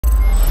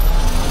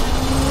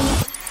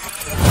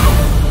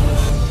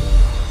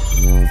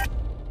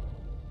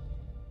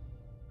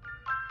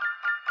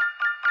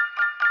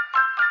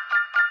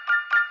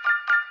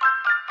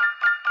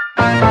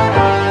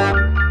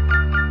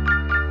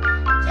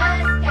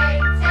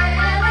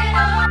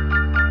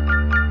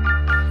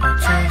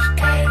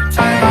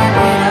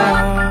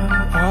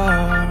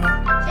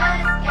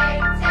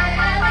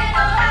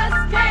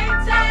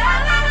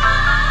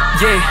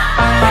Yeah,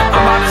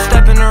 I'm about to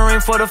step in the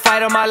ring for the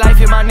fight of my life.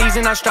 Hit my knees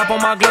and I strap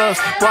on my gloves.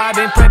 Boy, I've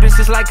been prepping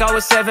since like I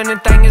was 7.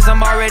 And thing is,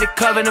 I'm already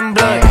covered in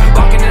blood.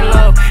 Walking in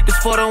love, this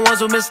for the ones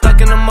who been stuck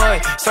in the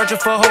mud, searching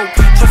for hope.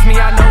 Trust me,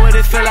 I know what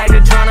it feel like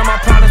to drown in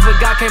my problems, but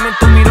God came and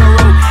threw me the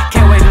rope.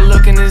 Can't wait to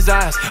look in his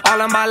eyes.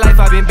 All of my life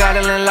I've been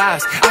battling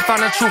lies. I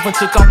found the truth and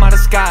took off my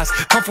disguise.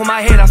 Come for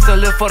my head, I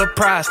still live for the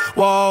prize.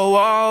 Whoa,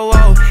 whoa,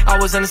 whoa. I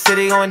was in the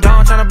city going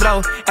down, trying to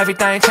blow.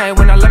 Everything changed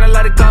when I learned to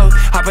let it go.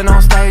 Hopping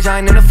on stage, I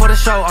ain't in it for the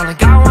show. Only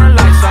got one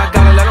life, so I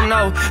gotta let them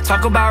know.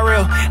 Talk about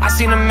real. I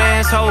seen a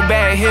man's whole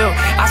bad hill.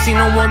 I seen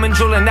a woman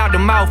drooling out the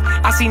mouth.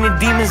 I seen the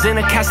demons in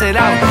her cast it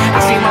out. I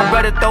seen my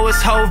brother throw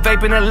his hoe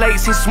vape in the lake.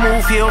 Seen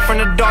smooth heal from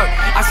the dark.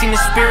 I seen the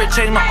spirit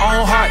change my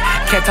own heart.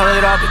 Can't tell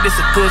it all, but this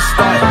a good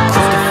start.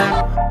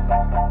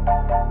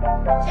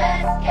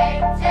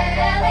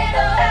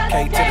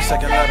 K to the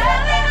second letter.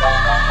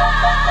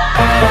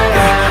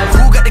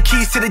 Who got the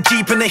keys to the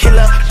Jeep and the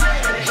Hiller?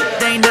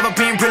 They ain't never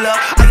been realer.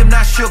 I am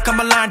not shook, I'm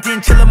aligned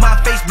in chiller. My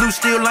face blue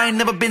still, I ain't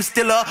never been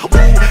stiller.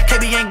 Ooh,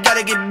 KB ain't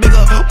gotta get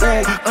bigger.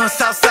 Ooh,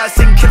 Southside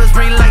sing killers,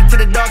 bring light to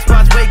the dark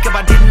spots. Wake up,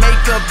 I didn't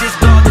make up this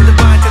God, the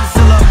divine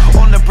concealer.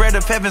 On the bread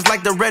of heavens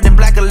like the red and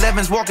black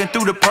 11s, walking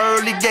through the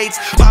pearly gates.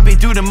 Bobby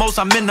do the most,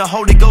 I'm in the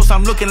Holy Ghost.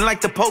 I'm looking like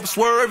the Pope,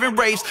 swerving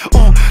raves.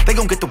 They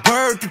gon' get the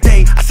word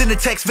today. I send a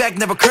text back,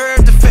 never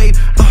curved the fate.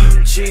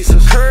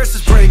 Jesus,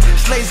 curses break,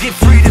 slaves get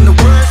freed and the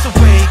words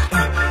awake.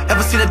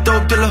 Ever seen a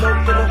dope dealer?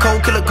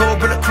 Cold killer, gold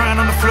brother crying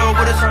on the floor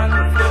with us.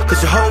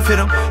 Cause your hoe hit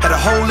him, had a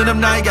hole in him,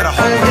 now you got a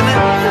hole in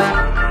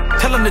it.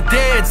 Tell him the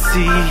Dead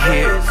Sea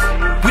here.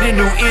 We the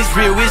new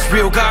Israel,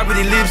 Israel, God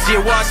really lives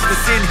here. Watch the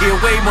sin here,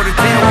 way more than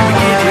 10. We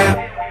begin here.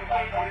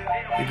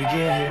 We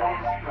begin here.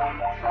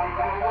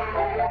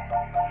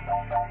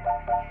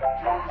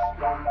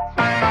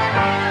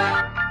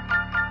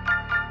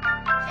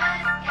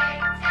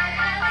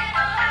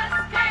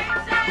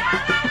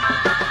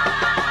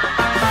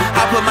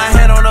 Put my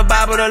hand on the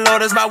Bible, the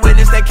Lord is my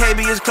witness that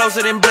KB is closer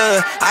than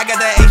blood. I got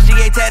that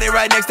HGA tatted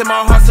right next to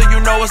my heart, so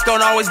you know it's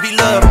gonna always be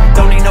love.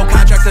 Don't need no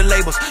contracts or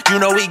labels, you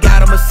know we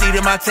got him a seat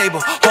at my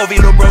table. Hovey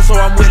little bro, so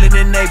I'm willing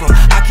and able.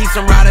 I keep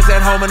some riders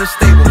at home in the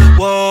stable.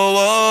 Whoa,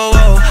 whoa,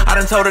 whoa, I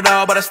done told it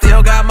all, but I still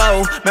got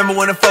more. Remember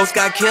when the folks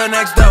got killed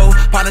next door?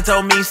 Partner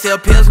told me,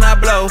 sell pills, not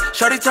blow.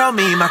 Shorty told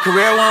me, my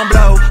career won't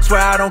blow. Swear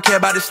I don't care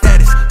about the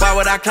status. Why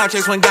would I clout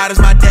chase when God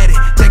is my daddy?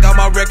 Take all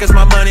my records,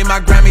 my money,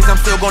 my Grammys,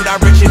 I'm still gon' die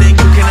richer than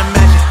you can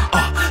imagine.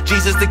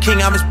 Jesus the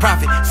king, I'm his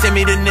prophet. Send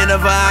me to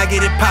Nineveh, I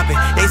get it poppin'.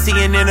 They see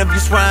an interview,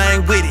 swear I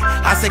ain't with it.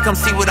 I say come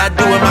see what I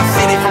do in my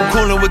city. From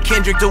coolin' with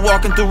Kendrick to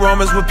walking through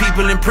Romans with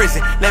people in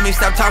prison. Let me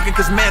stop talking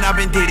cause man, I've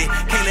been did it.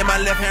 Can't let my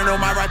left hand on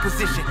my right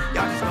position.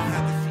 Y'all just gon'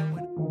 have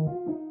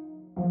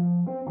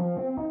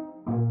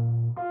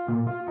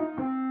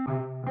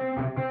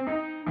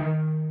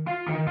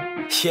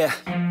to see. Yeah,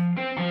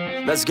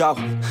 let's go.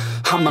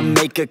 I'ma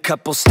make a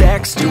couple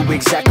stacks, do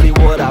exactly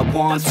what I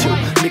want to.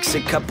 Mix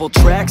a couple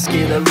tracks,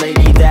 get a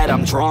lady that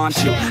I'm drawn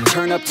to.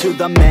 Turn up to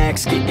the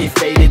max, get me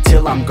faded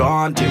till I'm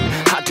gone, dude.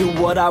 I do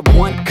what I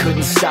want,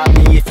 couldn't stop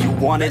me if you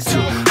wanted to.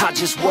 I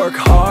just work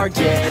hard,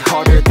 yeah,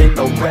 harder than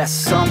the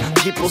rest. Some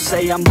people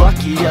say I'm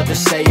lucky, others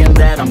saying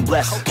that I'm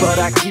blessed. But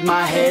I keep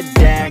my head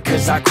down,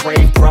 cause I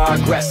crave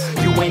progress.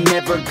 You ain't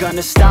never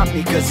gonna stop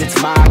me, cause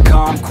it's my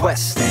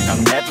conquest. And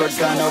I'm never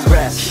gonna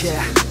rest,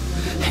 yeah.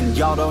 And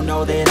y'all don't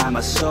know that I'm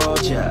a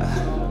soldier.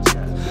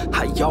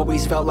 I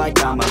always felt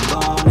like I'm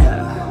alone,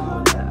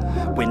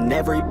 yeah. When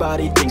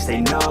everybody thinks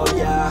they know,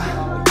 yeah.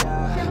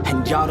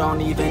 And y'all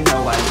don't even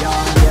know I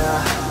own,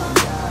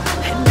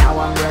 yeah. And now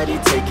I'm ready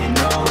taking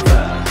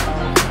over.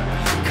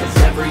 Cause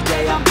every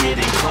day I'm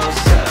getting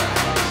closer.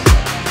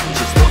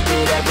 Just look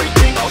at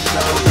everything I'll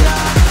show ya.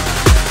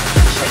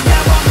 And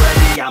now I'm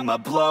ready, I'ma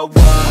blow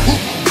up.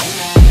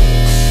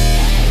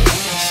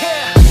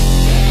 Yeah.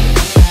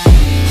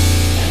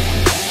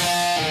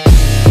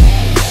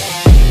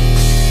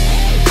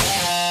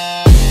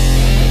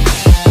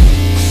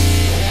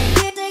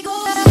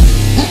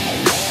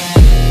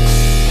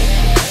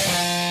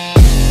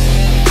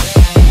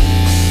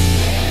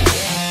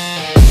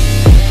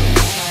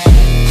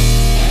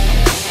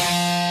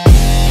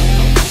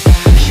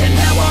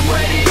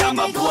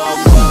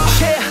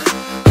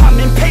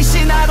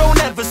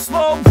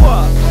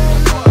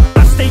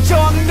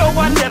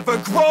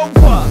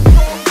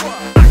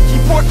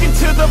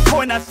 To the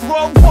point I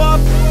throw up.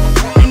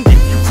 And if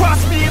you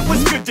cross me, it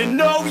was good to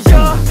know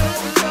ya.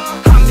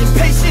 I'm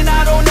impatient,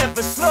 I don't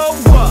ever slow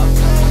up.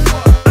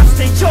 I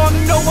stay young,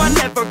 no, I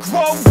never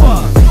grow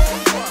up.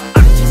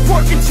 I keep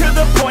working to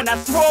the point I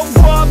throw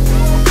up.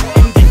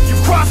 And if you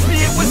cross me,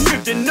 it was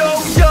good to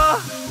know ya.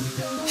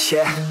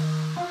 Yeah.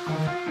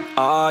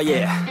 Oh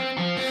yeah.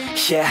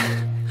 Yeah.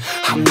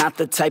 I'm not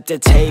the type to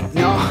take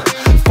no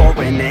for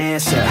an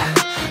answer.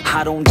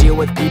 I don't deal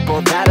with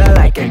people that are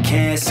like a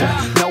cancer.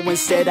 No,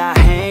 instead I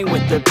hang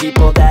with the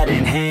people that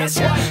enhance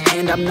ya.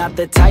 And I'm not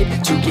the type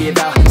to give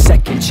out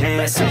second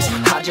chances.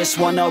 I just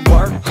wanna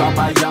work on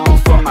my own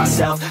for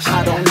myself.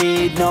 I don't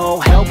need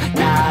no help,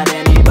 not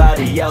anybody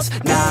everybody else.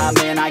 Nah,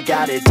 man, I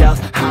got it dealt.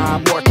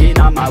 I'm working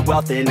on my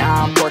wealth and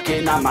I'm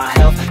working on my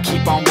health.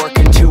 Keep on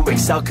working to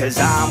excel, cause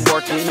I'm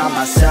working on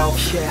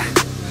myself, yeah.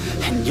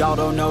 And y'all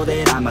don't know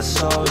that I'm a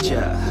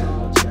soldier.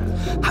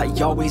 I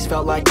always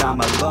felt like I'm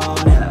alone,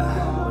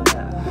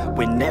 yeah.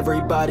 When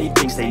everybody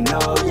thinks they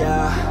know,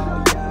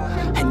 yeah.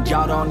 And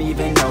y'all don't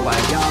even know I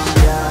own,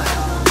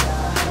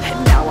 yeah.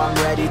 And now I'm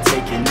ready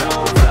taking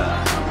over,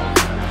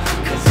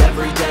 cause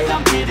every day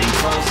I'm getting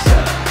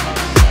closer.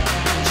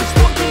 Just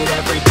look at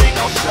everything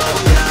I'll show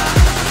ya.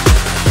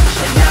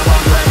 And now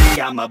I'm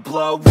ready, I'ma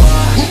blow up.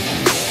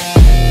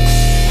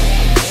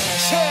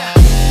 Yeah.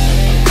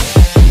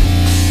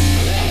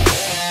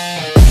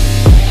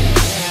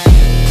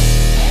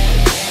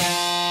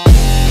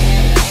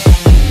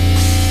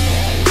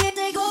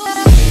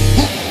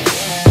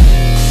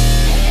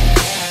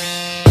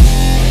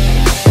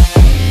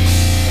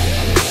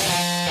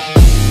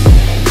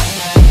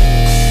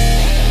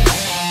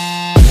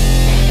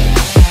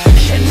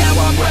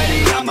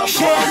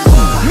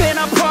 Man,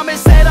 I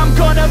promise that I'm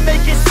gonna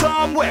make it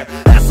somewhere.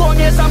 As long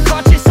as I'm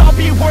conscious, I'll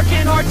be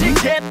working hard to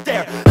get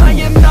there. I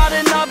am not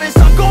a novice,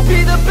 I'm gonna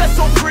be the best,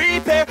 so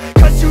prepare.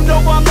 Cause you know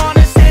I'm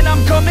honest and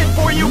I'm coming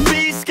for you,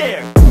 be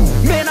scared.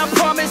 Man, I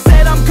promise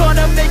that I'm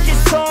gonna make it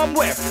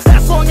somewhere.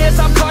 As long as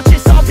I'm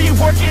conscious, I'll be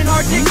working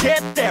hard to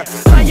get there.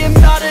 I am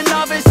not a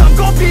novice, I'm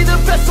gonna be the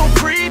best, so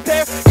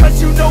prepare.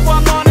 Cause you know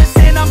I'm honest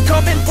and I'm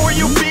coming for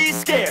you, be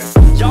scared.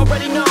 Y'all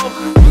already know.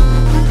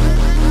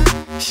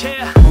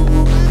 Yeah.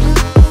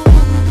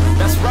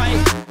 That's right,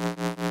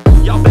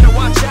 y'all better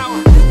watch out.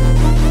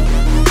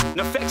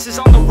 NFX is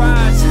on the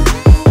rise.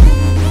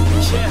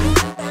 Yeah.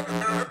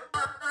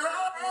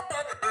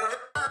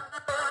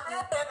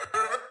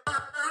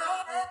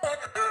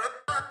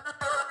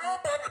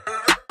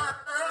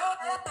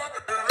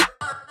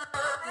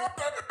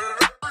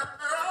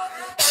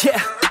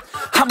 Yeah.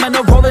 I'm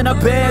gonna roll in a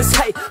biz,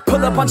 hey.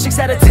 Pull up on 6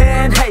 out of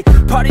 10, hey.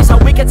 Parties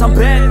on weekends, I'm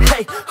bent,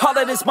 hey. All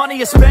of this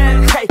money is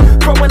spent, hey.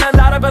 Throwing a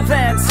lot of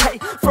events, hey.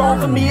 Throwing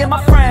for me and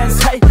my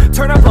friends, hey.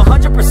 Turn up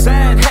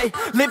 100%, hey.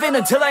 Living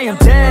until I am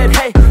dead,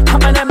 hey. I'm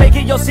gonna make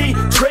it, you'll see.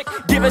 Trick,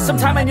 give it some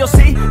time and you'll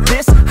see.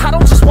 This, I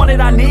don't just want it,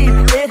 I need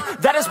it.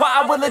 That is why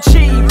I will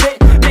achieve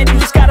it. Man, you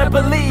just gotta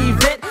believe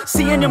it.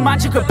 See in your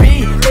mind you could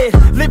be it.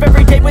 Live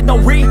every day with no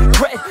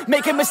regret.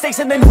 Making mistakes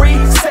and then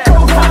reset. Go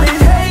on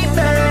and hate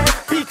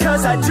me,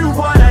 because I do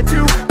what I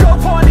do. Go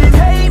on and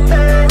hate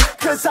me,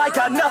 cause I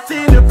got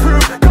nothing to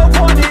prove. Go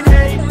on and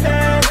hate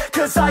me,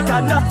 cause I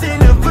got nothing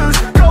to lose.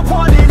 Go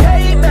on and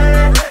hate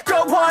me, go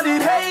on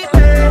and hate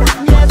me.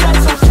 Yeah,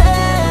 that's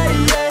okay,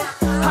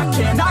 yeah. I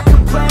cannot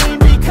complain,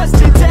 because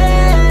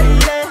today,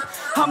 yeah,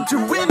 I'm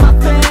doing my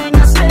thing,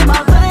 I stay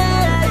my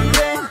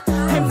lane,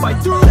 and fight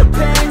through the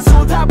pain,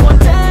 so that one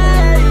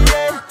day,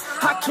 yeah,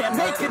 I can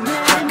make a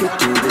name. I could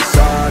do this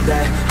all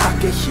day, I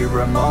could hear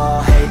them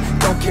all hate.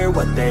 Don't care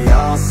what they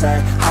all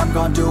say, I'm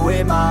gon' do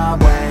it my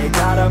way.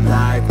 Got 'em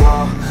like,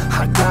 whoa,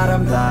 I got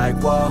 'em like,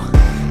 whoa.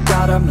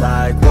 Got 'em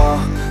like, whoa,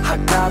 I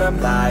got 'em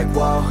like,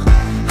 whoa.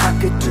 I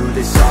could do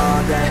this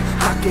all day,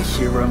 I could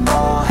hear them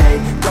all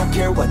hate. Don't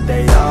care what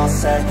they all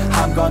say,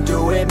 I'm gon'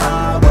 do it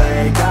my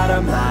way. Got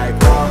 'em like,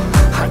 whoa,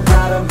 I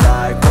got 'em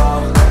like,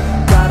 whoa.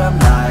 Got 'em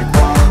like,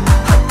 whoa,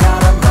 I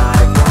got 'em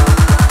like, whoa.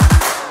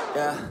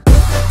 Yeah.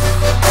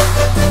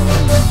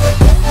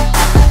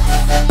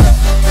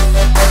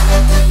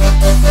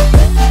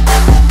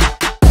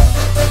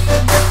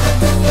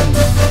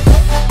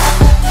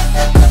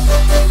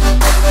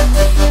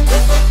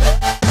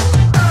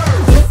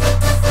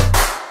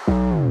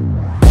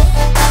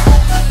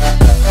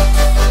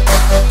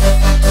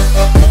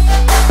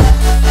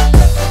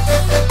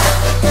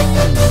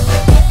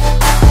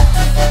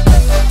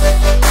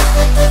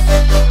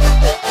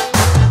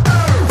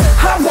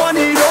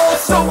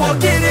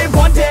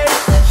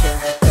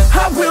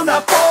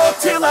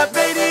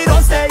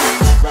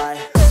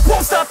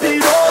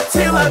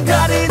 Till I've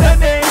got it,